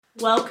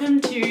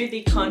Welcome to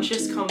the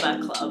Conscious Combat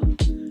Club,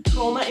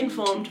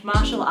 trauma-informed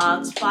martial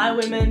arts by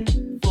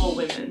women, for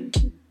women.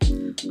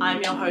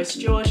 I'm your host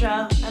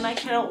Georgia, and I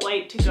cannot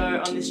wait to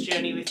go on this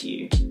journey with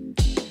you.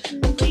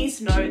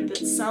 Please note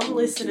that some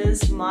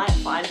listeners might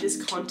find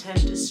this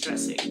content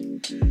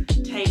distressing.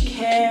 Take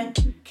care,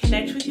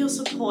 connect with your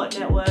support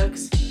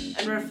networks,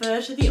 and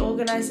refer to the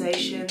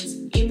organisations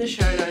in the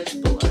show notes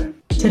below.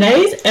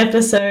 Today's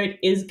episode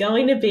is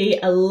going to be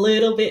a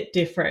little bit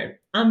different.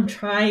 I'm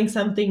trying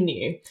something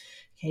new.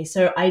 Okay,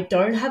 so I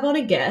don't have on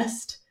a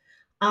guest.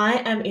 I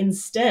am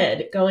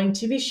instead going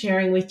to be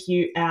sharing with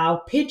you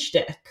our pitch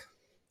deck.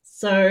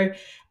 So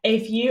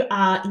if you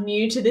are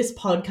new to this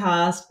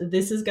podcast,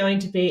 this is going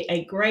to be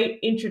a great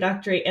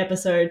introductory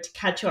episode to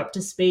catch you up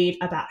to speed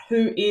about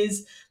who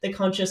is the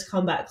Conscious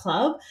Combat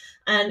Club.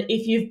 And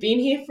if you've been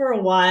here for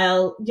a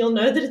while, you'll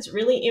know that it's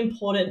really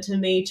important to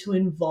me to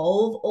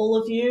involve all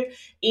of you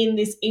in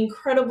this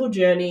incredible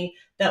journey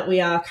that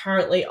we are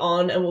currently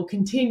on and will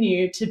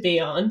continue to be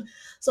on.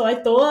 So I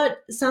thought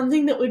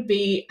something that would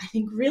be, I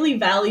think, really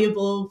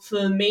valuable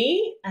for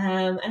me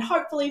and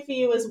hopefully for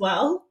you as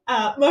well,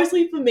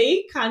 mostly for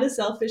me, kind of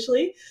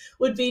selfishly,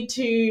 would be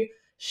to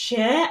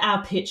share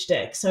our pitch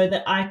deck so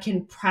that I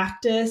can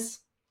practice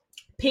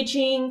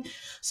pitching,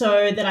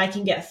 so that I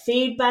can get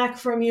feedback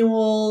from you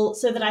all,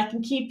 so that I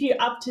can keep you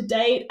up to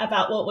date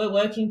about what we're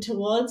working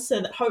towards, so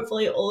that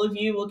hopefully all of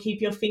you will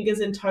keep your fingers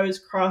and toes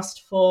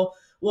crossed for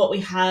what we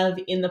have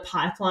in the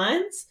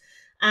pipelines.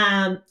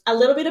 A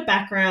little bit of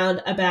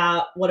background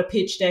about what a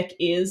pitch deck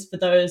is for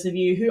those of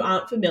you who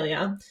aren't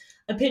familiar.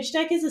 A pitch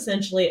deck is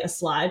essentially a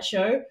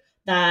slideshow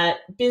that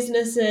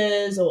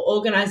businesses or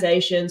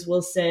organizations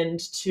will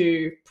send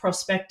to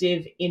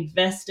prospective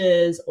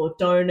investors or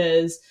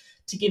donors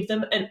to give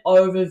them an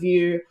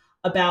overview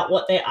about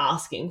what they're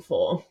asking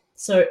for.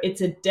 So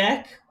it's a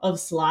deck of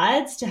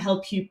slides to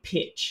help you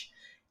pitch.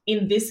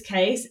 In this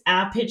case,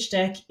 our pitch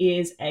deck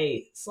is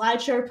a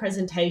slideshow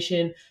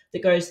presentation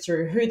that goes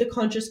through who the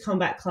Conscious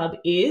Combat Club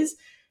is,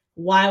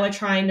 why we're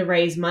trying to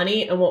raise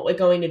money, and what we're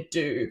going to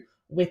do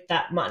with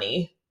that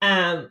money.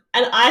 And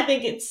I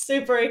think it's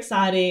super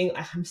exciting.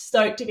 I'm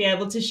stoked to be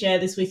able to share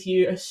this with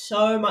you.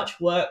 So much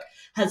work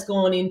has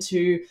gone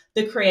into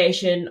the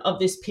creation of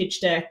this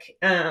pitch deck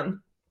and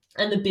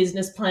the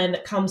business plan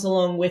that comes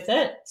along with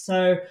it.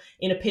 So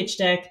in a pitch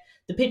deck,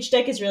 the pitch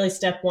deck is really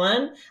step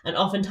one, and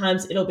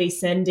oftentimes it'll be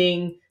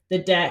sending the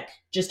deck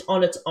just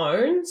on its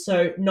own.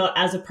 So not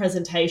as a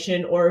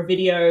presentation or a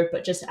video,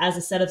 but just as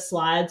a set of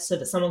slides so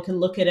that someone can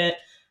look at it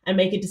and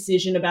make a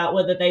decision about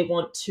whether they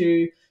want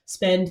to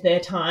spend their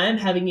time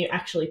having you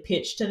actually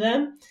pitch to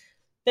them.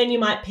 Then you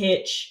might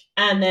pitch,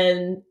 and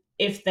then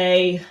if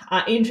they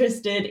are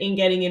interested in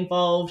getting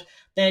involved,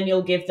 then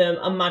you'll give them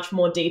a much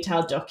more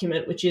detailed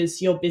document, which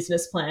is your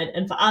business plan.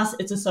 And for us,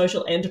 it's a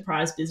social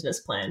enterprise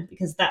business plan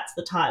because that's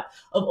the type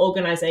of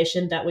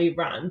organization that we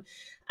run.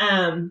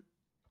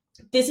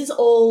 This is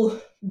all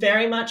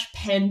very much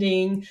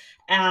pending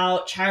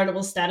our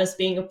charitable status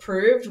being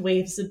approved.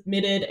 We've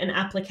submitted an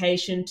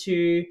application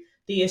to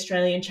the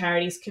Australian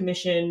Charities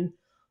Commission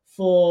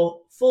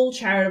for full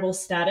charitable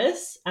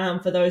status.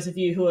 For those of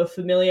you who are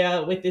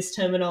familiar with this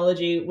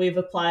terminology, we've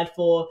applied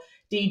for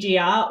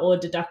DGR or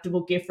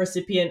deductible gift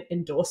recipient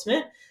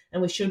endorsement, and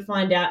we should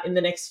find out in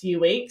the next few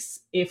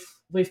weeks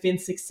if we've been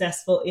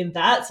successful in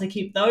that. So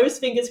keep those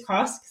fingers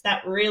crossed because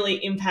that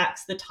really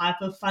impacts the type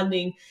of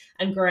funding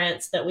and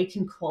grants that we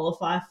can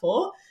qualify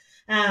for.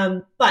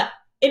 But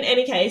in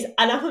any case,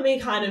 enough of me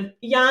kind of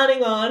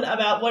yarning on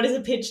about what is a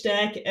pitch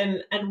deck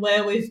and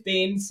where we've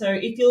been. So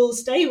if you'll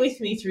stay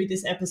with me through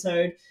this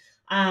episode,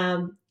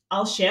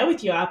 I'll share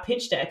with you our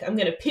pitch deck. I'm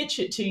going to pitch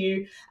it to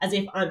you as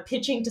if I'm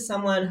pitching to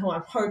someone who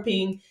I'm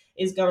hoping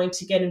is going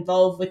to get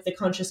involved with the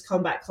Conscious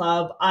Combat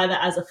Club, either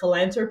as a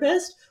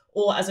philanthropist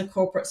or as a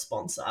corporate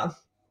sponsor.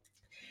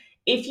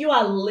 If you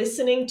are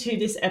listening to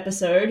this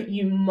episode,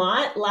 you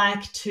might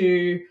like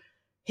to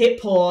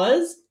hit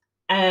pause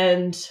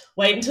and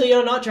wait until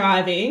you're not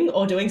driving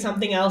or doing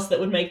something else that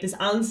would make this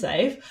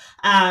unsafe.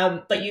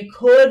 But you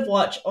could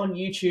watch on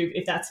YouTube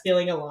if that's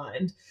feeling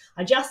aligned.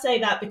 I just say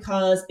that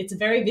because it's a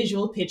very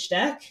visual pitch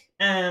deck.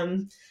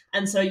 And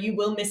so you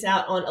will miss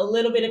out on a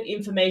little bit of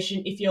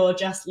information if you're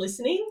just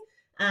listening.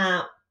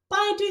 But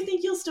I do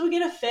think you'll still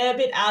get a fair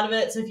bit out of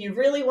it. So if you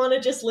really want to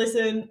just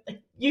listen,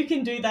 you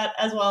can do that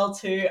as well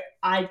too.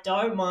 I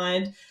don't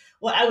mind.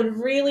 What I would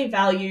really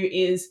value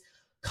is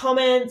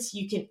comments.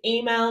 You can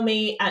email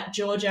me at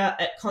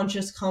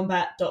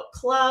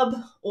georgia@consciouscombat.club,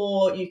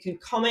 or you can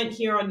comment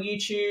here on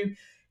YouTube,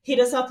 hit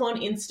us up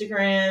on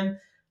Instagram,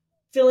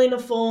 fill in a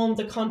form,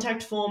 the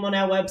contact form on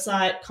our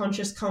website,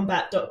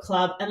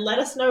 consciouscombat.club, and let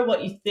us know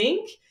what you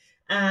think.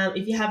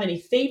 If you have any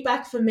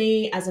feedback for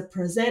me as a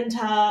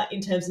presenter in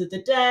terms of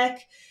the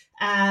deck,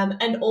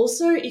 and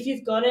also if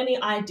you've got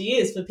any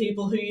ideas for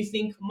people who you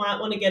think might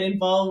want to get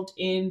involved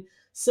in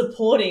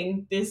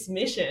supporting this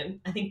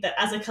mission. I think that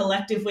as a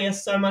collective, we are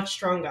so much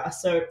stronger.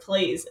 So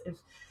please,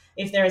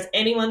 if there is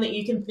anyone that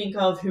you can think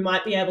of who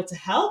might be able to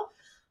help,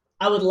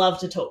 I would love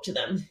to talk to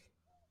them.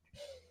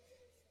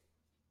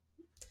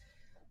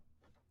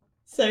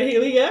 So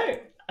here we go.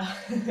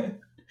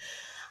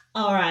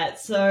 All right,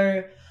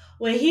 so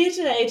we're here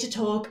today to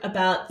talk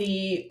about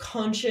the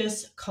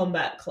Conscious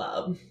Combat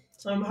Club.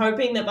 So I'm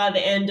hoping that by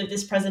the end of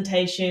this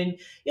presentation,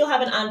 you'll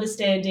have an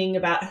understanding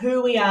about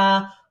who we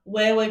are,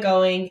 where we're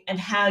going, and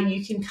how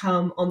you can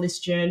come on this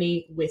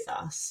journey with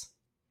us.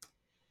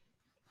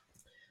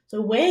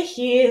 So we're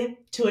here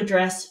to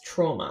address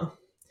trauma.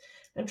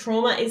 Now,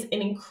 trauma is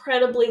an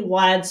incredibly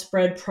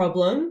widespread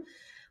problem.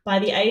 By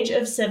the age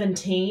of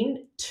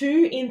 17,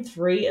 2 in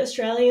 3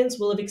 Australians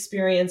will have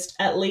experienced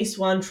at least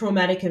one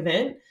traumatic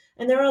event,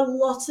 and there are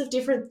lots of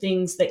different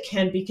things that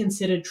can be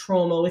considered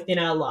trauma within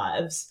our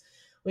lives.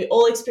 We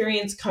all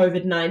experience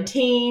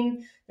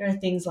COVID-19. There are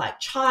things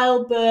like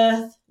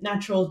childbirth,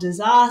 natural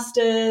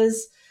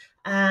disasters,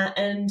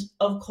 and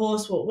of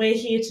course, what we're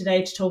here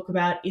today to talk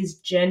about is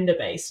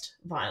gender-based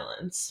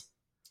violence.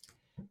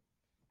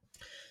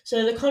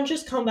 So the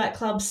Conscious Combat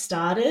Club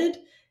started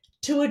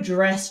to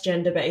address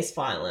gender-based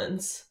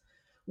violence,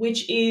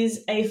 which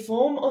is a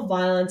form of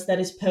violence that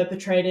is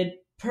perpetrated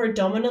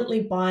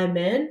predominantly by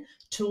men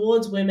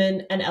towards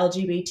women and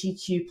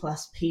LGBTQ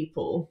plus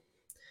people.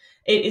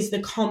 It is the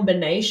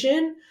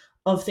combination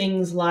of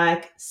things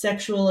like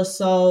sexual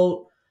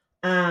assault,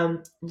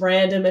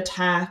 random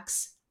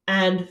attacks,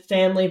 and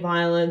family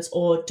violence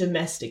or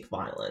domestic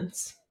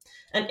violence.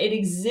 And it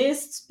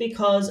exists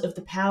because of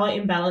the power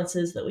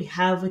imbalances that we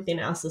have within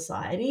our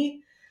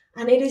society.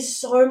 And it is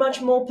so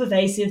much more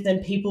pervasive than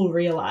people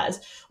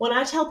realize. When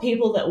I tell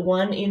people that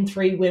 1 in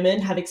 3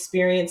 women have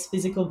experienced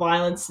physical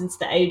violence since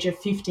the age of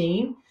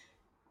 15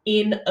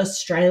 in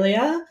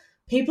Australia,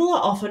 people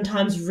are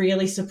oftentimes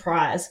really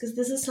surprised because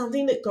this is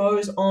something that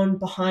goes on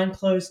behind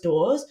closed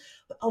doors,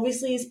 but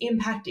obviously is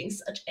impacting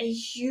such a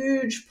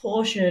huge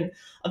portion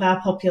of our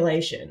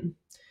population.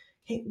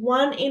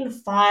 1 in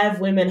 5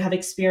 women have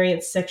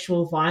experienced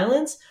sexual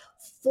violence.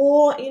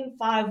 4 in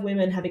 5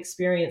 women have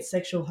experienced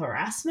sexual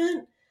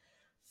harassment.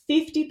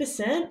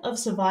 50% of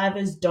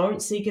survivors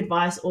don't seek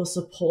advice or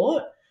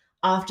support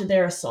after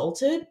they're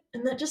assaulted.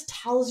 And that just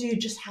tells you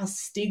just how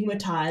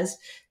stigmatized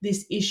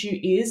this issue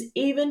is,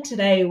 even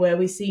today, where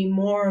we see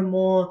more and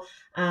more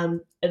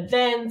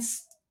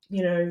events,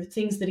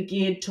 things that are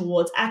geared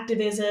towards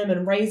activism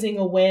and raising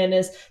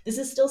awareness. This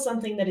is still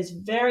something that is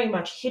very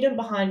much hidden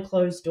behind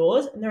closed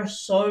doors. And there are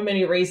so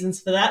many reasons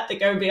for that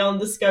go beyond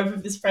the scope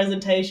of this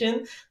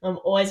presentation. I'm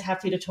always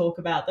happy to talk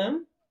about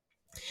them.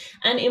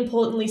 And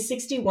importantly,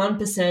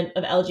 61%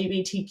 of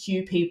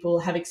LGBTQ people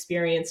have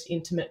experienced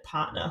intimate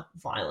partner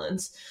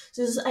violence.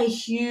 So this is a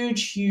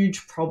huge,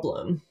 huge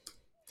problem.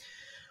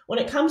 When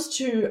it comes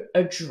to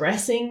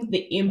addressing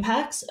the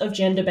impacts of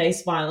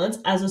gender-based violence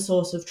as a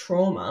source of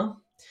trauma,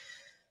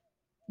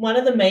 one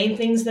of the main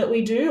things that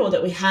we do, or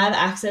that we have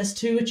access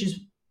to, which is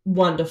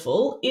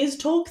wonderful, is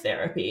talk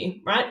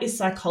therapy, right? Is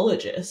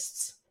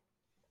psychologists.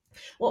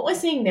 What we're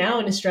seeing now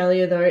in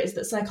Australia, though, is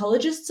that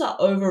psychologists are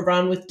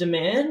overrun with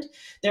demand.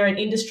 They're an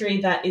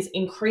industry that is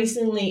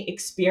increasingly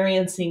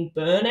experiencing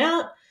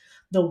burnout.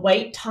 The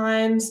wait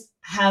times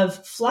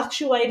have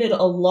fluctuated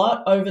a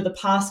lot over the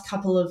past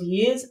couple of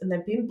years, and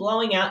they've been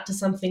blowing out to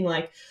something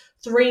like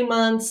 3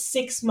 months,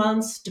 6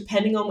 months,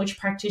 depending on which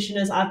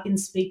practitioners I've been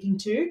speaking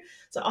to.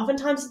 So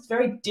oftentimes it's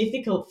very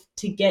difficult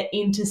to get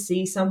in to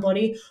see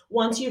somebody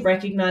once you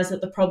recognize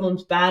that the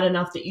problem's bad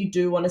enough that you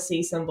do want to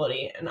see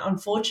somebody. And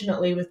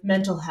unfortunately, with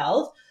mental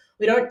health,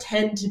 we don't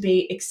tend to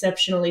be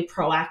exceptionally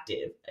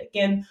proactive,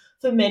 again,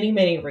 for many,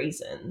 many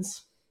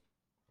reasons.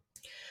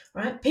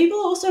 Right? People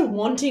are also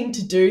wanting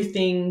to do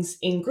things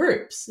in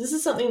groups. This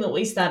is something that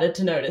we started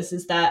to notice,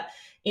 is that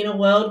in a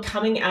world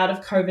coming out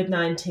of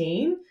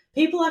COVID-19,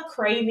 people are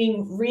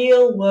craving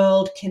real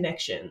world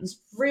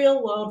connections,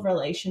 real world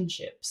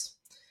relationships.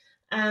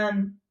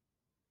 And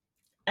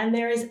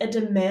there is a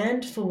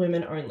demand for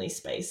women-only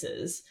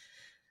spaces.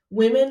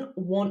 Women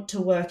want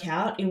to work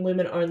out in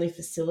women-only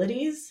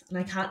facilities, and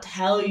I can't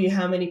tell you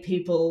how many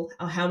people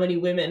or how many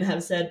women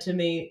have said to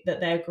me that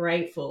they're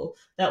grateful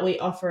that we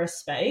offer a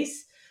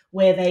space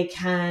where they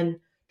can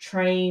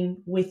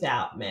train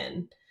without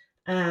men.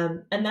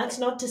 And that's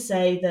not to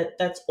say that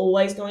that's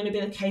always going to be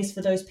the case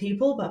for those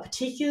people, but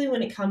particularly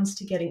when it comes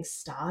to getting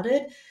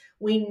started,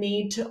 we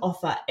need to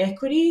offer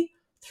equity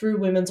through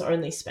women's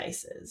only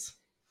spaces.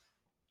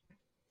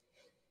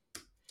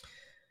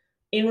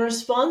 In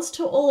response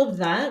to all of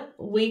that,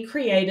 we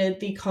created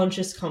the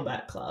Conscious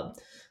Combat Club.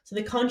 So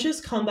the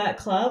Conscious Combat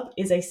Club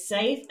is a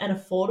safe and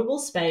affordable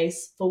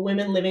space for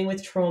women living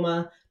with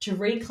trauma to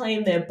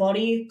reclaim their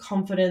body,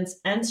 confidence,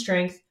 and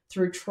strength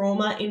through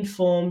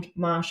trauma-informed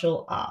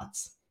martial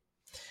arts.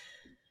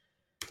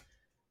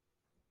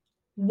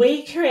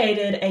 We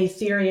created a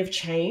theory of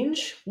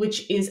change,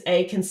 which is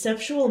a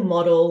conceptual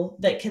model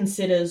that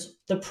considers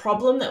the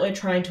problem that we're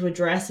trying to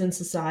address in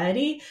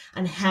society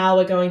and how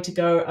we're going to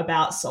go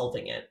about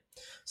solving it.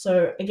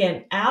 So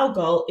again, our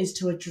goal is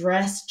to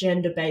address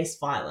gender-based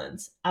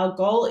violence. Our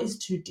goal is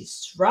to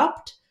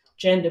disrupt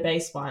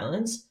gender-based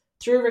violence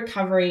through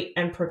recovery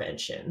and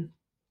prevention.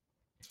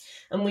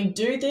 And we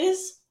do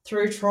this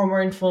through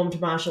trauma-informed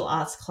martial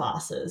arts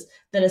classes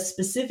that are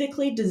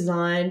specifically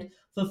designed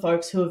for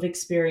folks who have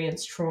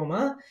experienced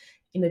trauma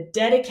in a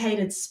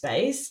dedicated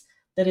space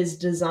that is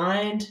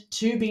designed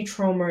to be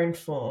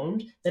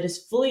trauma-informed, that is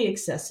fully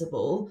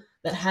accessible,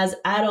 that has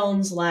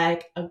add-ons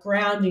like a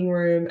grounding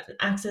room and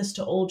access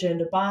to all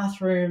gender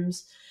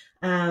bathrooms,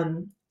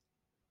 and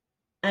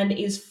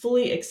is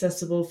fully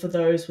accessible for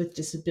those with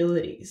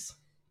disabilities.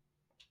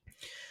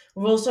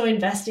 We're also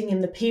investing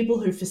in the people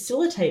who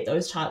facilitate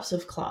those types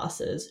of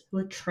classes, who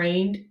are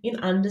trained in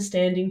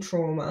understanding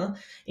trauma,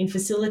 in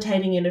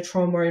facilitating in a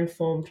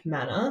trauma-informed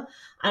manner,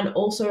 and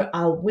also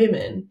are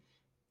women,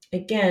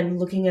 again,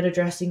 looking at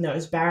addressing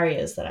those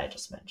barriers that I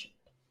just mentioned.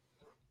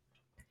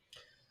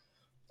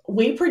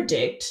 We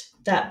predict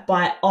that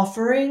by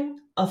offering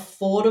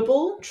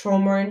affordable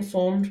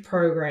trauma-informed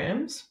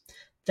programs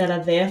that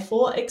are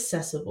therefore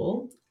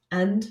accessible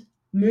and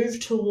move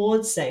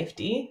towards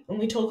safety, and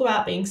we talk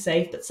about being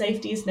safe, but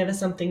safety is never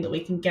something that we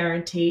can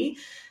guarantee.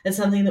 It's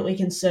something that we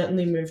can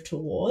certainly move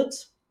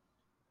towards.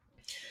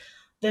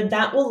 Then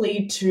that will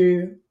lead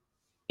to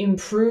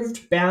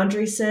improved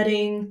boundary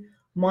setting,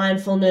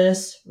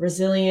 mindfulness,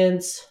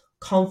 resilience,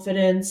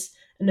 confidence,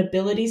 and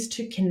abilities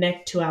to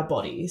connect to our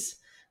bodies.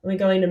 And we're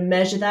going to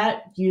measure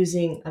that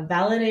using a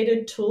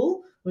validated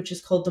tool, which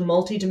is called the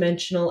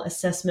Multidimensional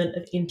Assessment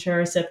of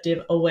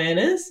Interoceptive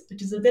Awareness,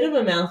 which is a bit of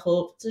a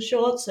mouthful. It's a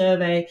short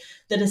survey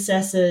that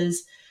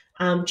assesses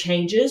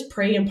changes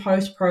pre and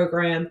post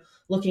program,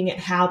 looking at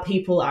how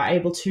people are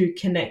able to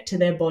connect to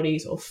their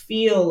bodies or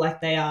feel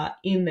like they are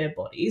in their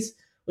bodies,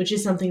 which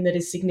is something that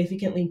is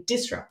significantly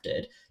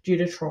disrupted due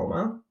to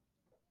trauma.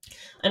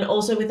 And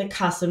also with a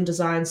custom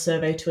design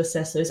survey to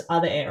assess those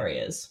other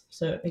areas.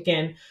 So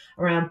again,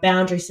 around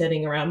boundary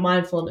setting, around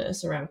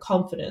mindfulness, around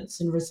confidence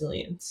and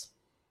resilience.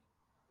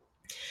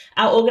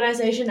 Our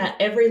organisation at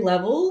every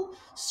level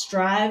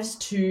strives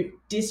to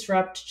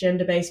disrupt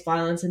gender-based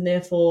violence and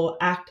therefore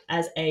act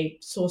as a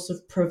source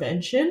of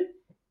prevention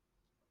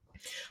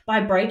by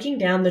breaking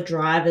down the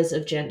drivers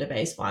of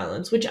gender-based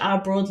violence, which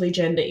are broadly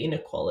gender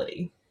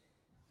inequality.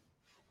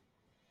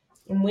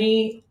 And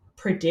we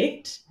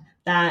predict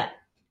that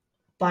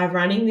by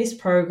running this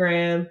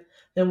program,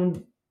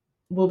 then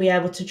we'll be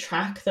able to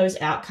track those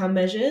outcome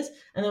measures,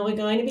 and then we're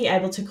going to be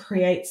able to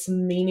create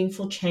some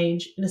meaningful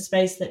change in a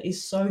space that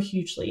is so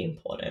hugely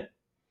important.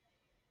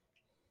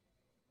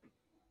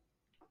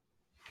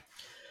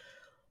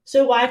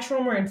 So why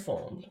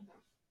trauma-informed?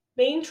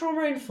 Being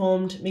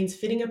trauma-informed means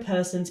fitting a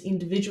person's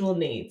individual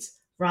needs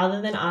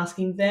rather than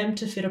asking them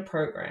to fit a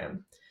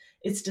program.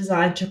 It's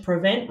designed to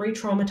prevent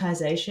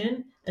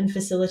re-traumatization and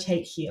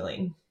facilitate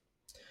healing.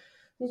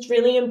 It's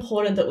really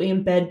important that we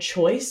embed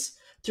choice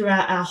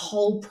throughout our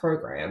whole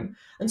program.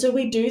 And so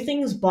we do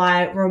things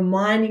by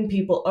reminding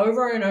people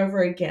over and over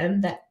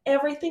again that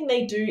everything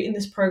they do in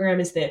this program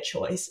is their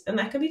choice. And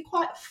that can be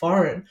quite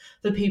foreign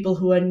for people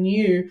who are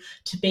new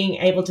to being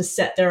able to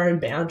set their own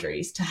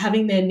boundaries, to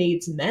having their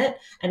needs met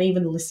and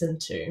even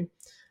listened to.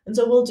 And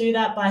so we'll do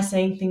that by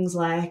saying things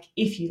like,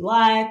 if you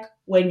like,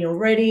 when you're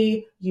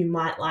ready, you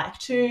might like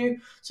to.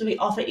 So we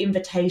offer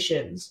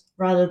invitations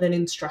rather than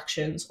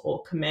instructions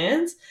or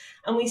commands.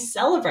 And we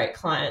celebrate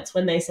clients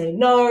when they say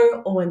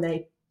no or when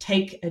they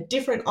take a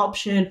different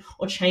option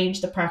or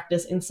change the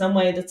practice in some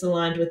way that's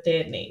aligned with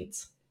their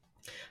needs.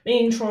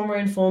 Being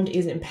trauma-informed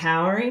is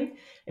empowering,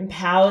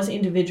 empowers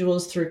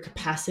individuals through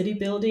capacity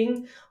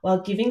building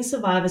while giving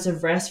survivors a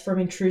rest from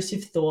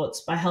intrusive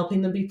thoughts by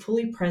helping them be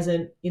fully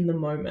present in the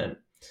moment.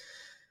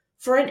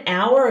 For an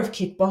hour of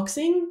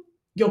kickboxing,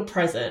 you're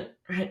present,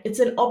 right? It's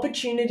an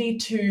opportunity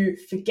to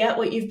forget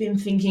what you've been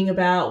thinking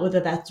about, whether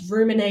that's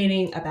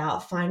ruminating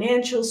about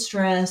financial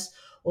stress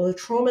or the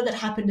trauma that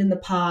happened in the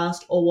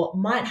past or what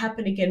might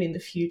happen again in the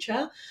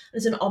future.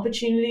 It's an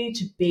opportunity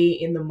to be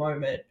in the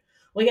moment.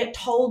 We get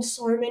told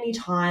so many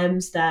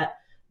times that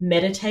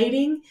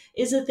meditating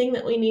is a thing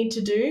that we need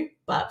to do,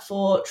 but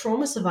for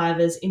trauma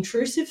survivors,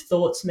 intrusive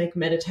thoughts make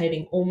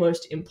meditating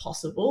almost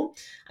impossible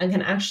and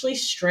can actually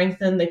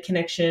strengthen the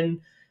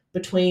connection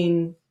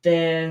between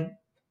the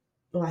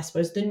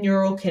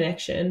neural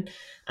connection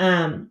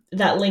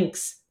that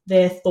links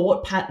their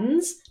thought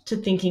patterns to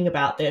thinking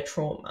about their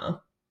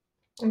trauma.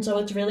 And so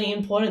it's really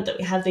important that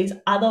we have these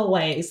other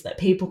ways that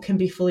people can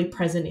be fully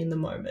present in the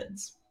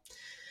moments.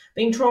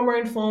 Being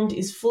trauma-informed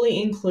is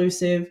fully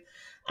inclusive,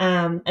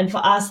 and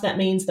for us, that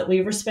means that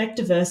we respect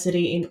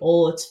diversity in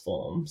all its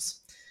forms.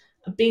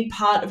 A big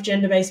part of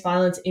gender-based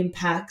violence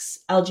impacts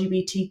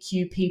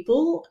LGBTQ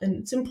people, and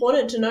it's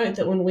important to note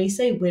that when we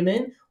say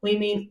women, we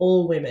mean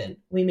all women.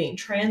 We mean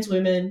trans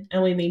women,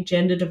 and we mean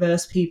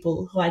gender-diverse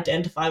people who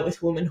identify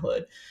with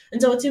womanhood. And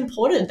so it's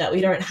important that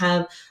we don't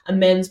have a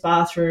men's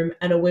bathroom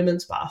and a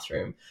women's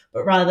bathroom,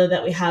 but rather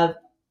that we have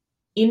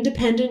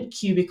independent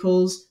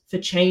cubicles for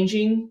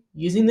changing,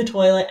 using the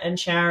toilet and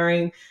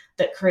showering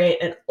that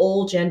create an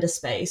all-gender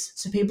space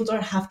so people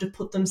don't have to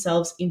put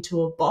themselves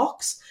into a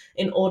box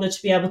in order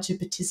to be able to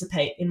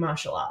participate in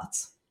martial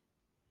arts.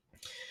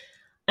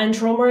 And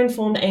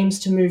trauma-informed aims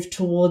to move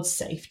towards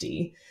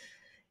safety.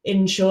 It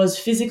ensures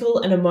physical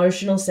and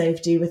emotional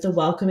safety with a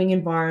welcoming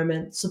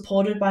environment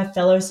supported by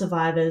fellow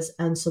survivors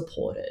and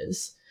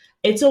supporters.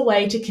 It's a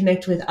way to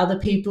connect with other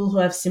people who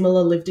have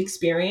similar lived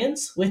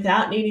experience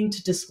without needing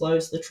to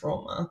disclose the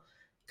trauma.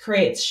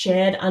 Creates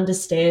shared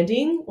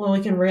understanding where we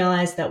can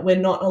realize that we're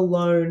not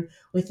alone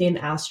within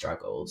our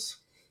struggles.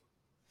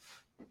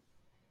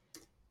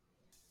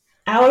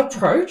 Our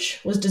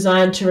approach was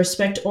designed to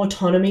respect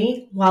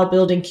autonomy while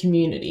building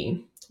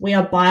community. We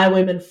are by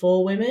women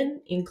for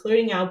women,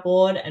 including our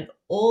board and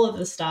all of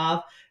the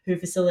staff who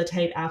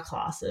facilitate our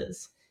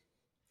classes.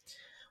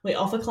 We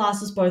offer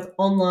classes both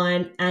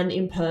online and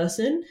in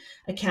person,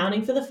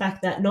 accounting for the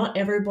fact that not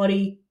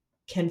everybody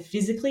can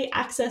physically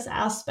access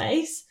our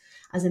space,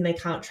 as in they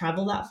can't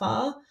travel that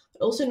far,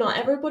 but also not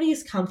everybody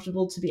is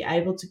comfortable to be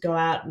able to go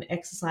out and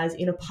exercise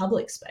in a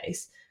public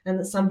space, and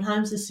that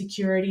sometimes the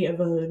security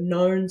of a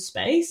known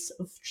space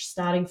of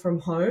starting from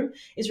home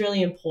is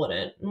really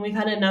important. And we've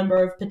had a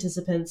number of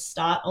participants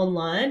start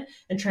online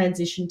and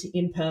transition to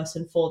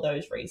in-person for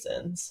those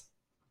reasons.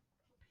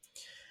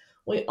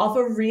 We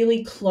offer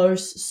really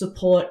close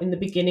support in the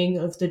beginning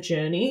of the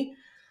journey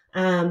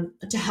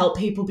to help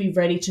people be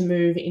ready to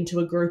move into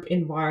a group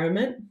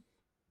environment.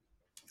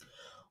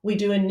 We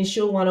do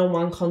initial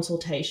one-on-one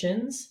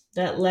consultations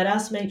that let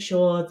us make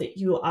sure that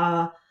you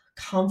are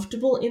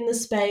comfortable in the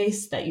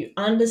space, that you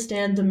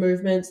understand the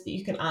movements, that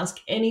you can ask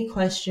any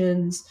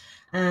questions,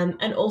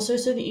 and also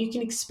so that you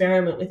can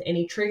experiment with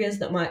any triggers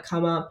that might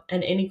come up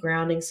and any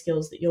grounding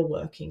skills that you're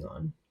working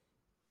on.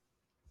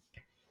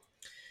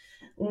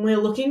 We're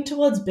looking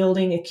towards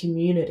building a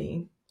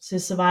community so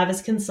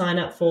survivors can sign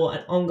up for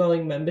an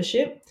ongoing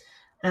membership,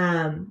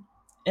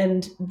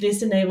 and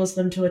this enables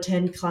them to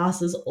attend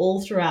classes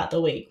all throughout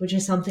the week, which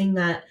is something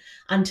that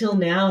until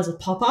now as a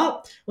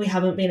pop-up we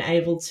haven't been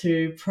able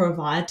to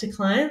provide to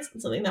clients.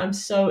 And something that I'm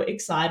so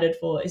excited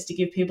for is to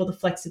give people the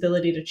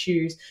flexibility to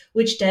choose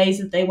which days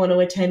that they want to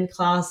attend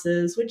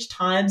classes, which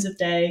times of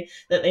day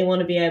that they want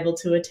to be able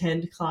to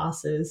attend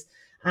classes.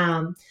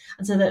 And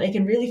so that they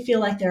can really feel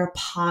like they're a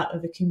part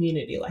of a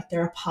community, like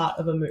they're a part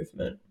of a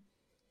movement.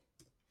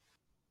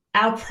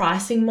 Our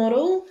pricing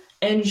model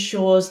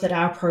ensures that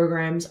our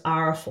programs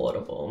are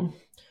affordable.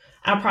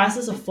 Our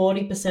prices are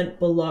 40%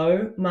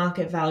 below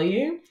market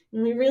value,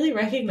 and we really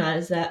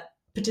recognize that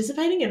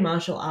participating in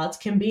martial arts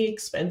can be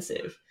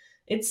expensive.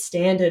 It's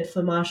standard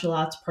for martial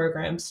arts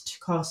programs to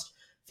cost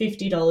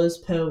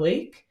 $50 per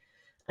week,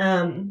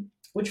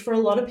 which for a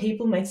lot of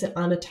people makes it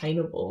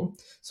unattainable.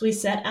 So we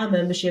set our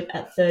membership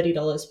at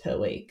 $30 per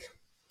week.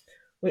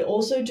 We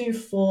also do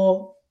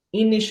 4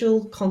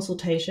 initial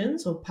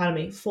consultations,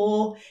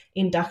 4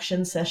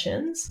 induction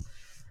sessions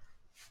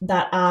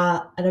that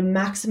are at a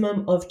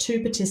maximum of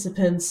 2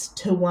 participants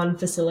to 1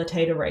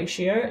 facilitator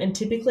ratio, and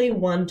typically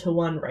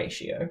 1-to-1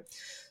 ratio.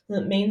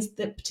 That means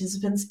that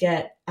participants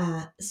get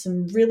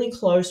some really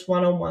close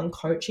one-on-one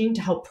coaching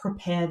to help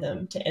prepare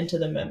them to enter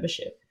the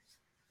membership.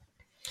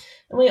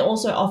 And we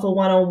also offer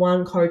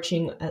one-on-one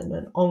coaching at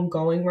an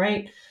ongoing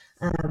rate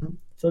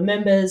for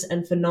members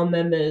and for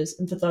non-members,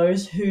 and for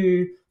those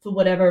who, for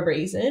whatever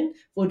reason,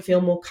 would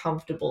feel more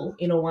comfortable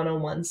in a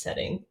one-on-one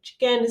setting, which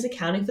again is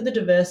accounting for the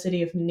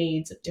diversity of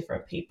needs of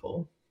different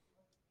people.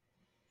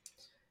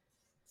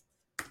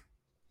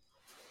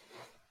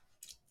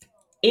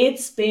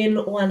 It's been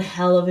one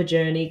hell of a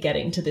journey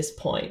getting to this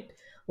point.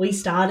 We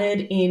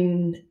started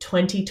in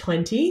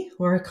 2020,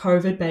 we're a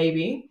COVID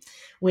baby,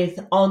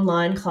 with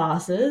online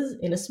classes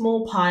in a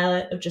small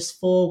pilot of just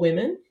 4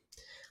 women.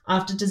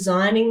 After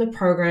designing the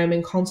program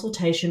in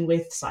consultation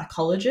with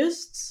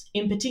psychologists,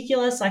 in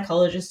particular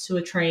psychologists who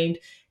are trained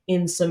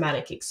in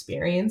somatic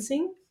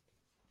experiencing.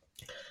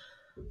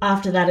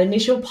 After that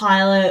initial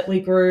pilot, we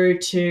grew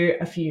to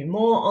a few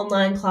more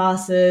online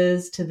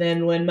classes, to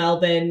then when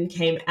Melbourne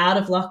came out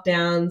of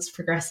lockdowns,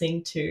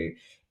 progressing to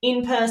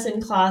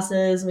in-person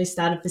classes. We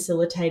started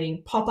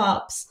facilitating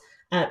pop-ups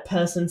at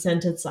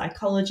Person-Centered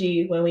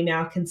Psychology, where we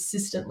now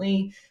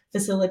consistently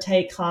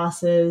facilitate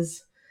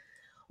classes.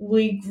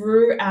 We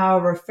grew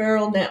our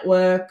referral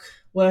network,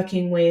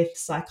 working with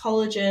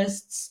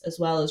psychologists as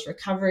well as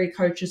recovery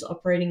coaches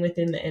operating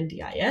within the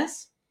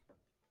NDIS.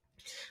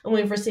 And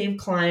we've received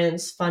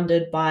clients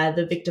funded by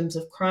the Victims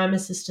of Crime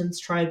Assistance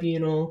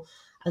Tribunal,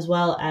 as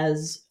well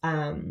as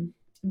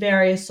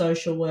various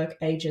social work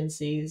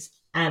agencies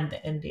and the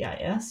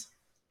NDIS.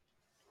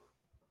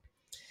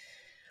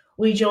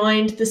 We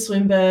joined the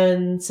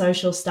Swinburne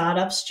Social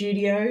Startup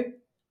Studio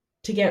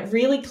to get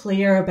really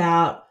clear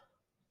about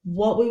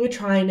what we were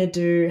trying to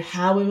do,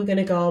 how we were going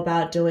to go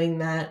about doing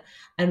that,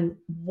 and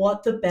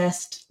what the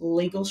best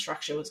legal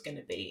structure was going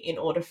to be in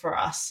order for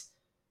us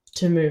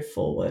to move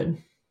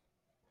forward.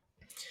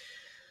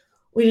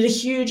 We did a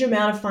huge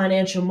amount of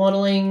financial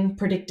modeling,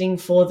 predicting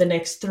for the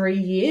next 3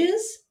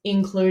 years,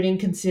 including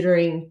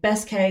considering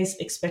best case,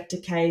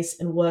 expected case,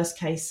 and worst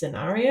case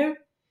scenario.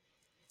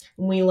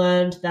 And we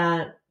learned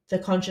that the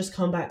Conscious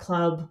Combat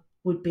Club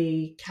would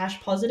be cash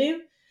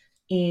positive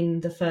in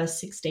the first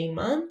 16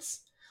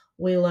 months.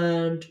 We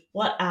learned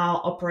what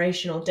our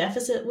operational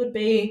deficit would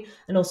be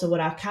and also what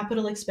our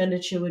capital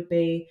expenditure would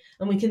be.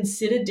 And we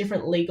considered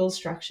different legal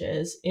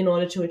structures in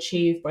order to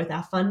achieve both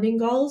our funding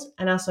goals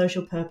and our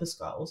social purpose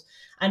goals,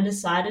 and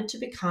decided to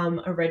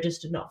become a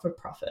registered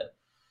not-for-profit.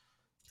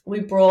 We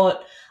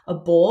brought a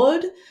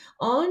board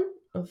on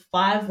of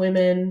 5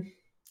 women,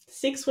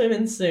 6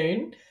 women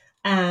soon,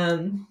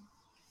 to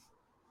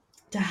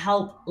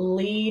help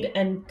lead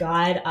and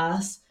guide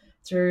us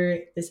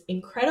through this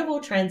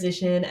incredible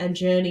transition and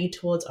journey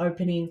towards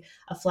opening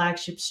a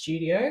flagship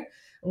studio.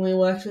 And we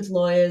worked with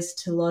lawyers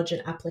to lodge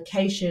an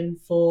application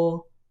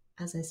for,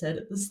 as I said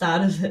at the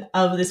start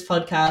of this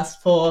podcast,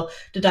 for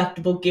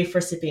deductible gift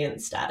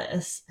recipient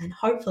status. And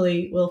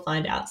hopefully we'll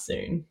find out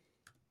soon.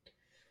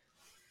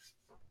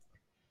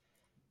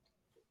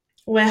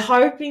 We're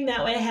hoping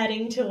that we're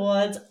heading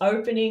towards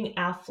opening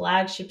our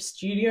flagship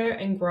studio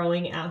and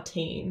growing our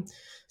team.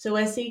 So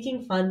we're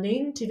seeking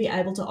funding to be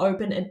able to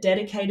open a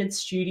dedicated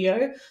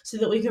studio so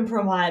that we can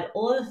provide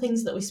all the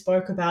things that we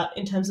spoke about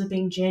in terms of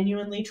being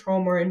genuinely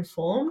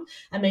trauma-informed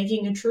and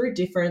making a true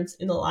difference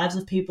in the lives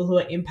of people who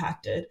are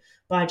impacted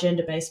by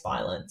gender-based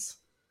violence.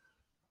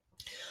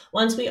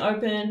 Once we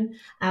open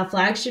our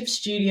flagship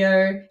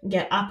studio and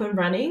get up and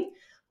running,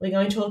 we're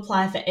going to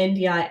apply for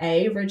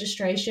NDIA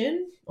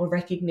registration or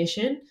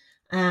recognition,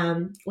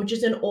 which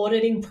is an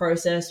auditing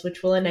process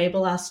which will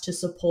enable us to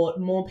support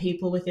more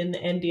people within the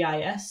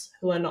NDIS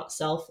who are not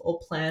self or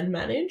plan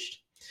managed,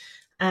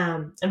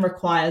 and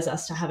requires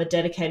us to have a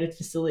dedicated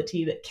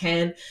facility that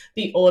can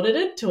be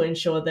audited to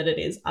ensure that it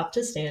is up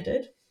to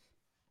standard.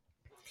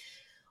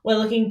 We're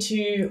looking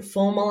to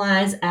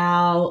formalize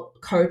our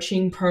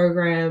coaching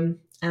program,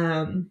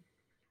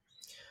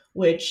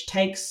 which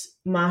takes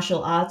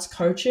martial arts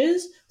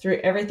coaches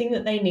through everything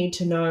that they need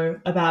to know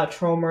about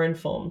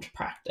trauma-informed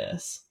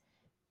practice.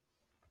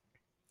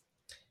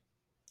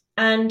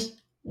 And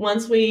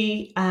once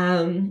we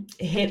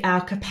hit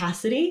our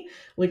capacity,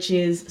 which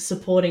is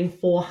supporting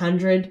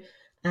 400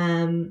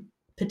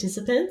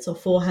 participants or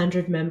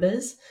 400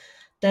 members,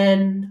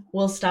 then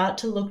we'll start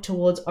to look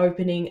towards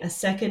opening a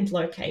second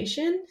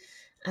location,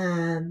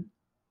 to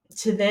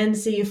then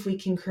see if we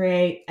can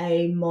create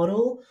a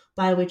model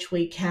by which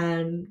we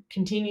can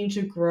continue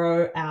to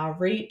grow our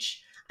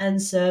reach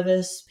and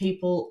service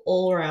people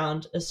all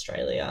around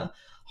Australia,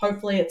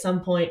 hopefully at some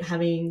point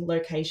having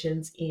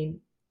locations in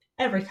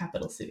every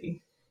capital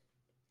city.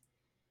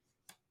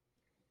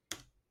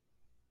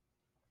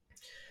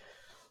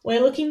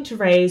 We're looking to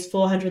raise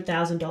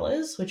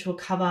 $400,000, which will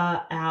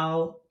cover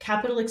our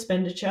capital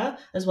expenditure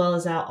as well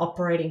as our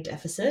operating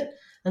deficit,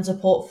 and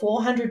support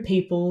 400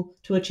 people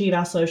to achieve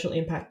our social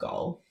impact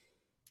goal.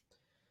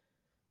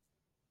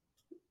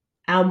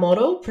 Our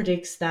model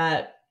predicts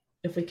that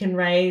if we can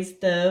raise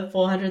the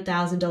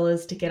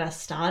 $400,000 to get us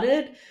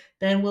started,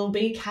 then we'll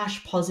be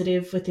cash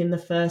positive within the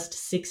first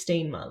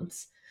 16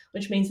 months,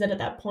 which means that at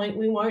that point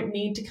we won't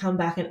need to come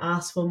back and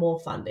ask for more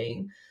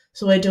funding.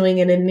 So we're doing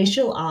an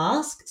initial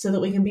ask so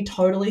that we can be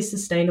totally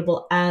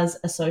sustainable as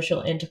a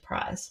social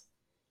enterprise.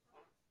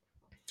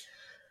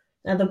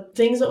 Now, the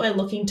things that we're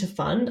looking to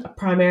fund are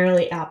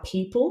primarily our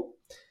people.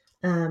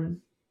 So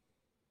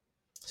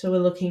we're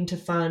looking to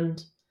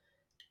fund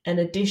an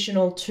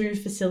additional 2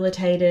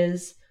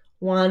 facilitators,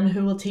 one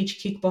who will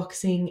teach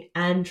kickboxing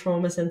and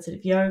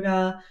trauma-sensitive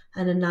yoga,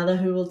 and another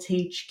who will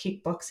teach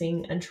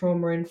kickboxing and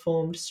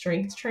trauma-informed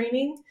strength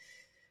training,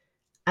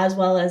 as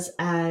well as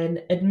an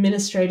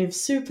administrative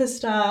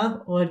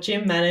superstar or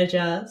gym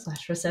manager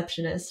 /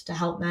 receptionist to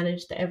help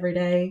manage the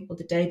everyday or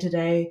the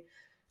day-to-day,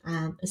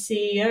 a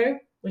CEO,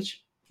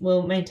 which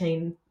will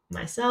maintain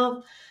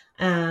myself,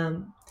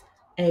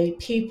 a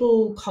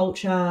people,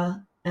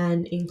 culture,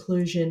 and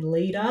inclusion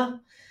leader,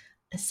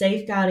 a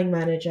safeguarding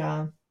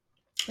manager,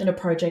 and a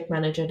project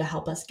manager to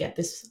help us get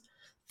this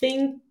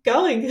thing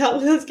going,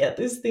 help us get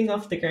this thing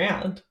off the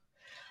ground.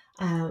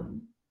 Our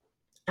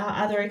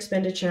other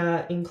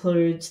expenditure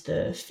includes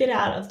the fit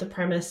out of the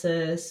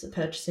premises, the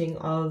purchasing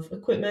of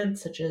equipment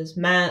such as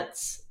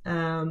mats,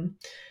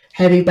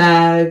 heavy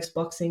bags,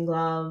 boxing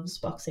gloves,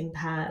 boxing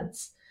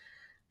pads,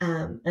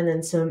 and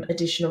then some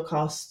additional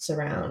costs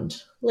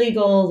around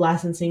legal,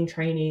 licensing,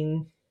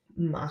 training,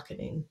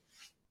 marketing.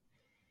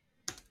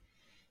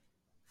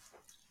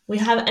 We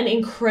have an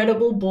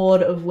incredible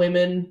board of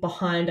women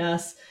behind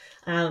us,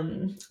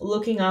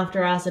 looking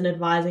after us and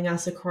advising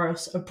us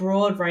across a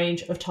broad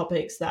range of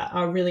topics that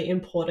are really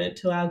important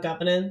to our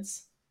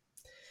governance.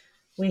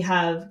 We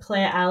have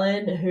Claire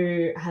Allen,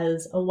 who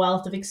has a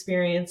wealth of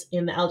experience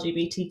in the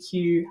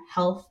LGBTQ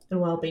health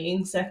and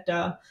wellbeing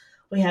sector.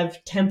 We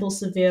have Temple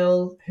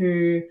Seville,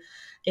 who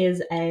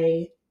is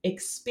an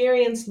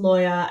experienced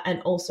lawyer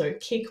and also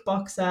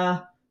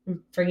kickboxer,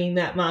 bringing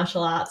that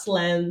martial arts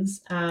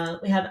lens.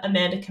 We have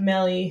Amanda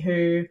Camelli,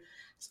 who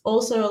is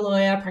also a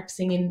lawyer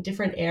practicing in a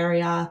different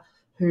area,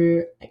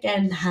 who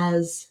again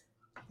has,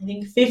 I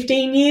think,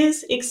 15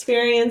 years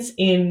experience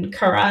in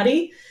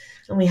karate.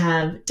 And we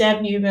have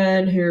Deb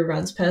Newburn, who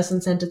runs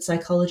person-centered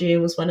psychology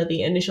and was one of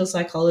the initial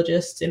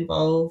psychologists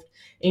involved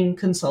in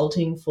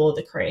consulting for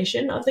the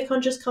creation of the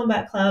Conscious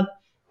Combat Club.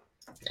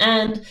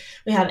 And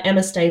we have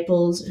Emma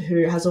Staples,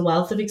 who has a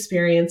wealth of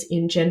experience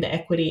in gender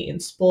equity in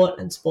sport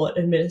and sport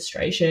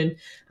administration,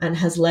 and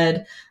has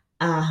led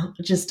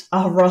just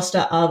a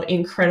roster of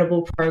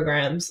incredible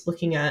programs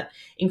looking at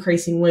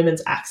increasing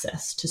women's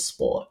access to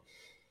sport.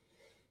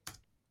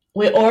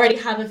 We already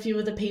have a few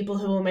of the people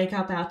who will make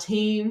up our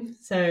team.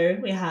 So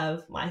we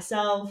have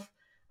myself.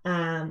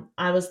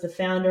 I was the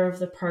founder of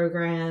the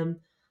program.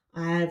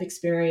 I have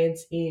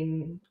experience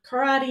in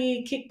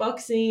karate,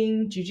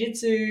 kickboxing,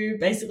 jiu-jitsu.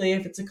 Basically,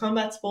 if it's a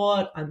combat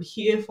sport, I'm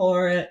here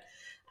for it.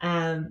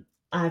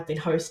 I've been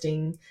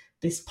hosting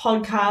this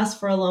podcast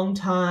for a long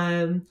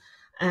time.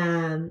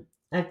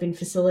 I've been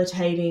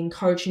facilitating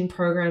coaching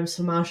programs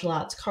for martial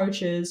arts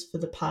coaches for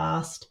the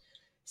past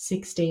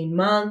 16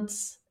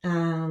 months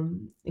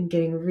and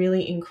getting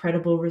really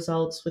incredible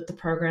results with the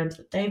programs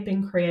that they've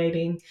been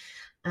creating.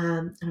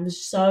 I'm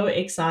so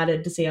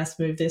excited to see us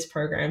move this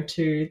program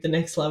to the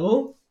next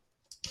level.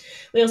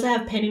 We also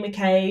have Penny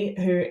McKay,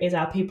 who is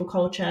our people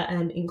culture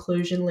and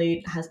inclusion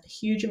lead, has a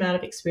huge amount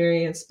of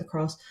experience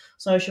across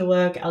social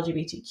work,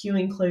 LGBTQ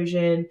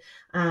inclusion,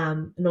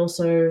 and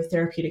also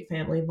therapeutic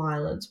family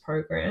violence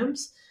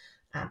programs.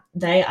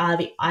 They are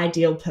the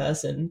ideal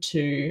person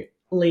to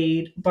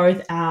lead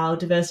both our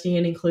diversity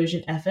and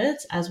inclusion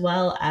efforts, as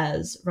well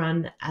as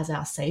run as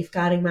our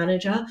safeguarding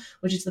manager,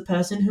 which is the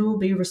person who will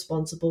be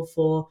responsible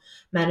for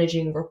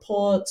managing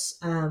reports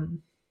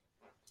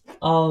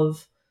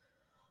of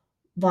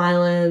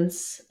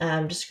violence,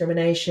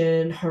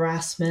 discrimination,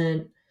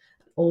 harassment,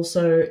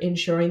 also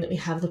ensuring that we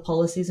have the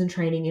policies and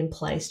training in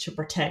place to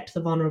protect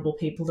the vulnerable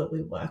people that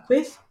we work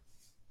with.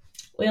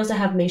 We also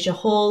have Misha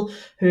Hall,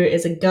 who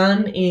is a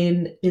gun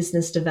in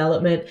business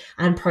development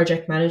and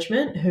project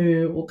management,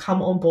 who will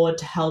come on board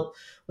to help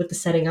with the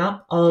setting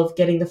up of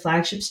getting the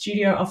flagship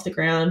studio off the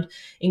ground,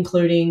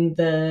 including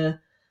the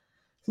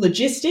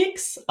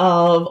logistics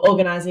of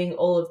organising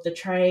all of the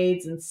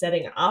trades and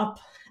setting up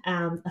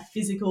a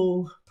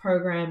physical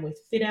program with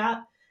fit out,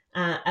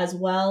 as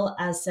well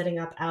as setting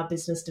up our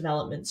business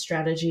development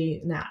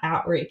strategy and our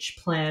outreach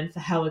plan for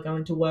how we're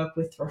going to work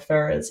with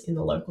referrers in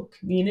the local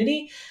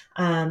community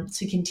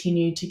to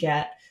continue to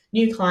get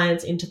new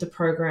clients into the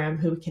program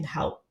who can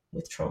help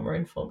with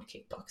trauma-informed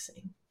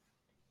kickboxing.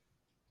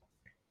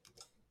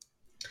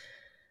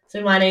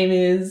 So my name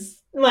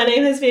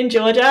has been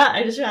Georgia.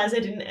 I just realized I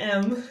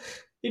didn't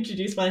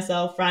introduce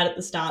myself right at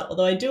the start,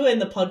 although I do in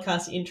the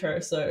podcast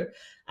intro, so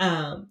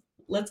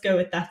let's go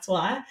with that's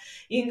why.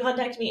 You can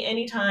contact me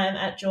anytime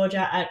at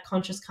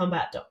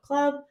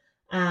georgia@consciouscombat.club,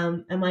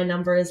 and my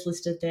number is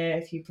listed there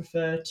if you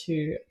prefer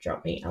to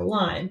drop me a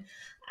line.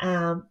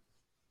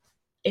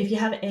 If you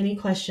have any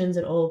questions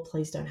at all,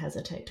 please don't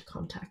hesitate to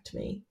contact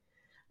me.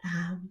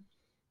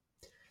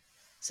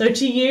 So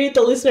to you,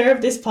 the listener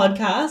of this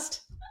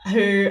podcast,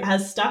 who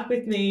has stuck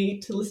with me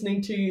to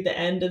listening to the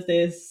end of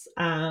this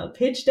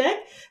pitch deck,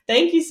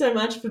 thank you so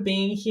much for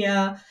being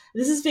here.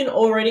 This has been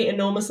already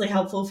enormously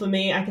helpful for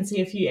me. I can see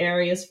a few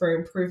areas for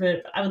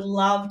improvement, but I would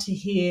love to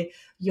hear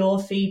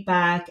your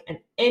feedback and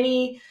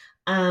any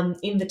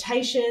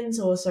introductions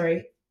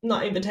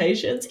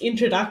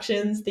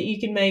that you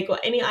can make, or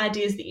any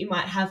ideas that you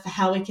might have for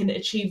how we can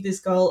achieve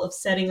this goal of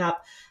setting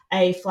up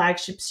a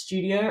flagship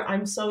studio.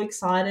 I'm so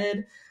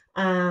excited.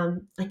 I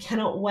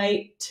cannot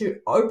wait to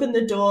open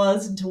the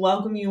doors and to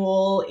welcome you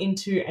all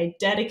into a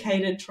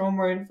dedicated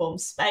trauma-informed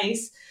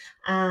space.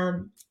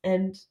 And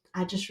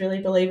I just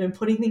really believe in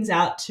putting things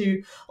out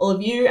to all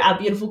of you, our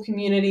beautiful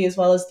community, as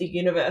well as the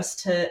universe,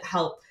 to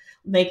help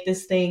make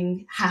this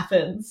thing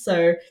happen.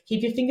 So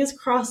keep your fingers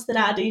crossed that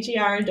our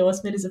DGR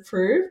endorsement is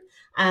approved.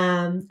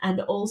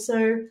 And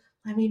also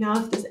let me know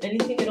if there's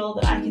anything at all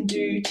that I can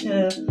do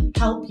to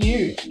help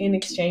you in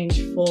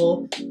exchange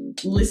for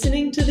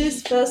listening to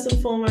this first and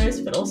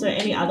foremost, but also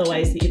any other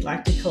ways that you'd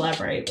like to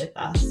collaborate with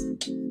us.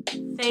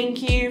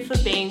 Thank you for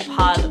being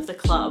part of the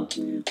club.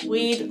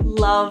 We'd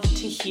love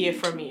to hear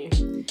from you.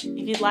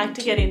 If you'd like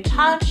to get in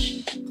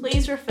touch,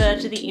 please refer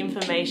to the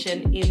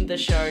information in the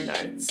show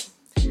notes.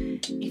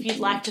 If you'd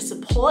like to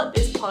support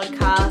this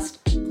podcast,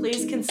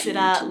 please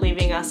consider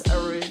leaving us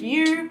a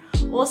review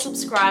or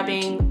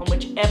subscribing on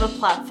whichever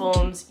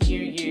platforms you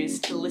use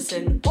to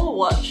listen or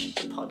watch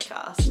the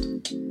podcast.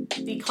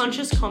 The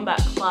Conscious Combat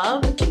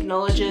Club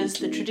acknowledges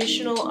the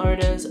traditional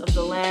owners of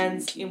the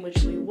lands in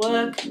which we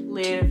work,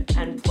 live,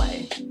 and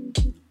play.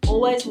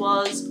 Always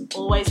was,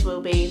 always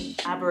will be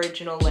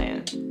Aboriginal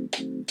land.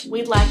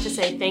 We'd like to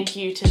say thank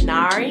you to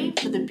Nari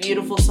for the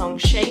beautiful song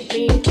Shape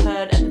Me,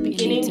 heard at the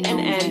beginning and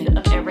end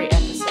of every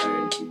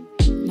episode.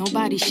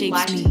 Nobody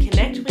shapes me. If you'd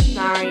like to connect with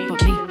Nari, you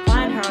can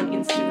find her on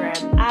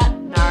Instagram at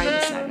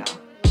NariTheSaga.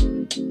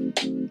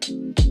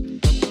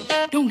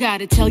 Don't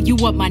gotta tell you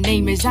what my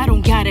name is, I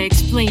don't gotta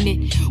explain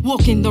it.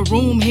 Walk in the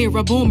room, hear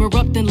a boom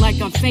erupting like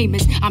I'm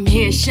famous. I'm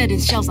here shedding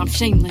shells, I'm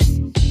shameless.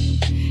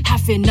 I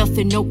fear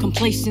nothing, no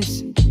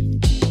complacence.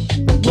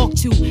 Walked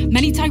too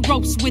many tight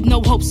ropes with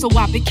no hope, so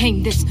I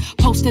became this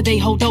poster they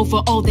hold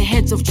over all the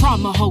heads of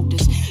trauma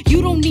holders.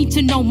 You don't need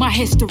to know my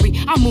history,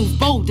 I move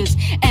boulders.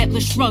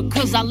 Atlas shrug,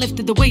 cause I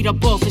lifted the weight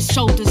up off his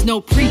shoulders.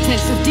 No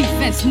pretense of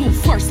defense, move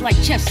first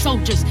like chess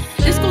soldiers.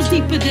 This goes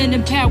deeper than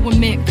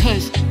empowerment,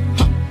 cause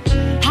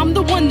I'm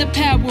the one that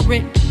power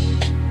it.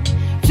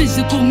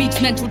 Physical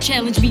meets mental,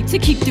 challenge me to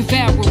keep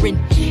devouring.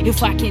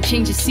 If I can't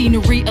change the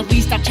scenery, at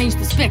least I change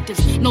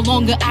perspectives. No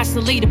longer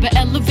isolated, but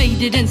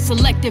elevated and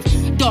selective.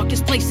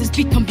 Darkest places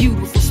become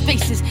beautiful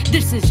spaces.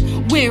 This is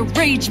where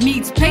rage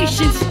meets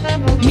patience,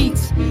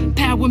 meets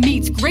power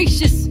meets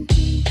gracious.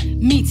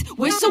 Meets,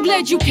 we're so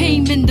glad you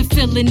came and the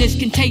feeling is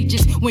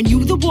contagious. When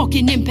you the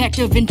walking impact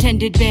of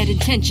intended bad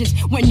intentions.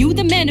 When you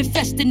the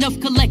manifesting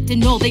of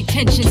collecting all they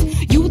tensions.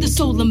 You the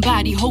soul and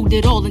body hold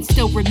it all and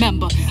still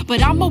remember.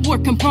 But I'm a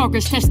work in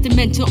progress,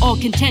 testament to all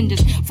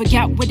contenders.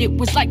 Forgot what it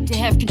was like to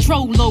have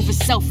control over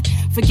self.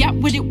 Forgot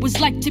what it was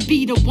like to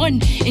be the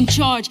one in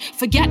charge.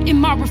 Forgot in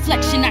my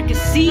reflection I could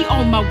see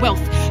all my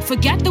wealth.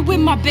 Forgot that with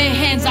my bare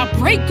hands I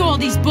break all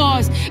these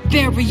bars,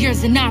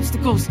 barriers and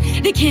obstacles.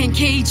 They can't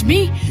cage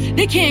me,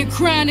 they can't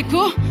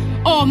chronicle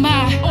all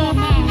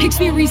my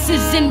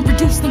experiences and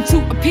reduce them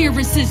to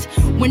appearances.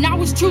 When I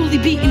was truly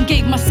beaten,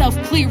 gave myself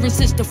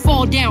clearances to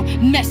fall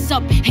down, mess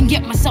up, and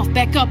get myself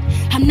back up.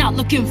 I'm not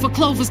looking for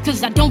clovers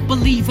cause I don't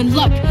believe in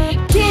luck.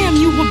 Damn,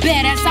 you were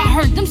badass, I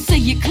heard them say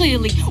it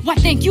clearly. Why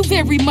thank you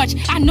very much,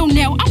 I know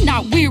now I'm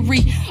not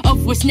weary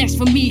of what's next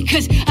for me.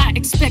 Cause I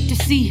expect to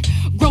see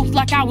growth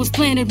like I was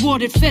planted,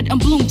 watered, fed, and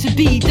bloomed to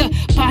be. The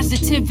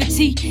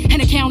positivity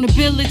and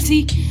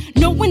accountability,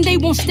 knowing they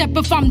won't step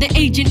if I'm the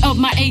agent of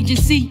my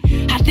agency.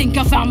 I think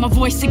I found my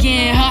voice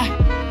again, huh?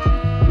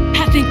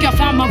 I think I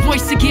found my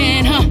voice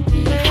again, huh?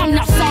 I'm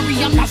not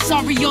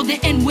sorry, you're the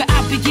end where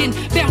I begin.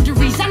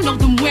 Boundaries, I know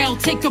them well,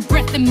 take a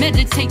breath and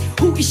meditate.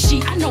 Who is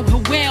she? I know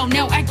her well,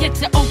 now I get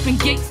to open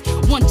gates.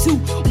 1, 2,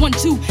 1,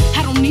 2,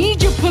 I don't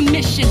need your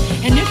permission.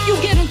 And if you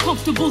get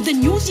uncomfortable,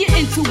 then use your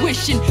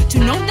intuition to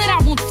know that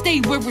I won't stay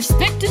where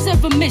respect is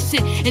ever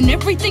missing. And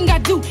everything I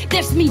do,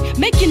 that's me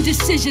making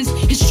decisions.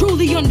 It's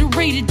truly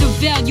underrated, the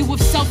value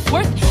of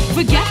self-worth.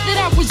 Forgot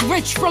that I was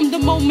rich from the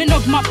moment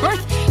of my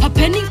birth. A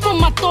penny for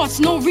my thoughts,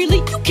 no really,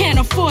 you can't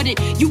afford it.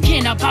 You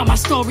cannot buy my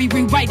story,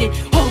 rewrite it,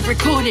 or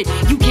record it.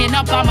 You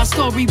cannot buy my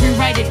story,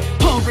 rewrite it,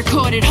 or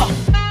record it,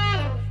 huh?